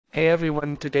Hey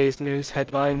everyone, today's news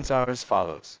headlines are as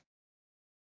follows.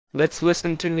 Let's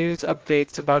listen to news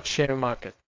updates about share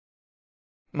market.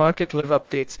 Market live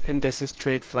updates, indices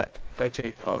trade flat by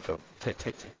J. Auto.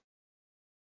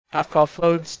 Half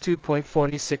offloads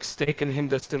 2.46 stake in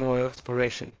Hindustan Oil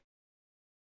Exploration.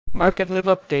 Market live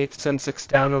updates, Sensex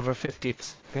down over 50,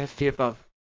 Nifty above.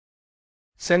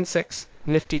 Sensex,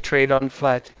 Nifty trade on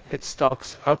flat, its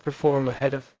stocks outperform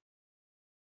ahead of.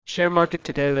 Share market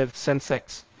today live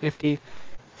Sensex, Nifty.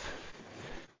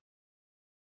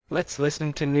 Let's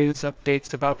listen to news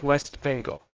updates about West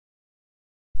Bengal.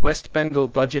 West Bengal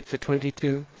budget for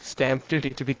 22, stamp duty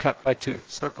to be cut by 2,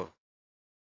 circle.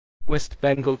 West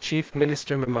Bengal Chief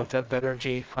Minister Mamata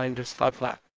Banerjee finds 5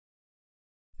 lakh.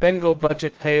 Bengal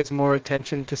budget pays more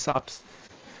attention to SOPs.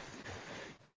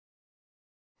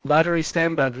 Lottery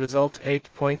Stambad result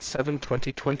 8.7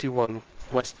 2021,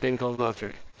 West Bengal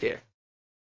Lottery, here.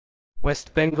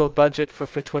 West Bengal budget for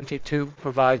 22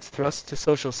 provides thrust to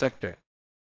social sector.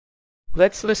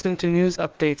 Let's listen to news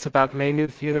updates about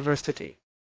Maynooth University.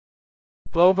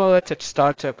 Global tech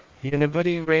startup,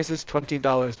 Unibody raises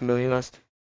 $20 million.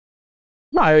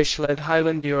 Irish-led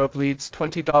Highland Europe leads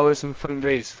 $20 in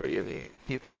fundraise for Uni.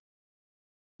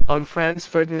 On Franz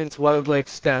Ferdinand's wildlife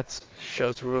stats,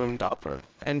 shows ruined opera,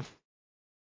 and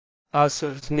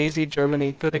Nazi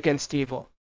Germany good against evil.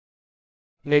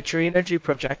 Nature Energy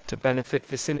project to benefit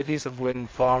vicinities of wind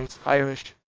farms,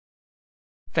 Irish.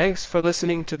 Thanks for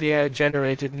listening to the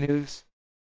AI-generated news.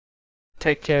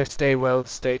 Take care, stay well,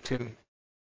 stay tuned.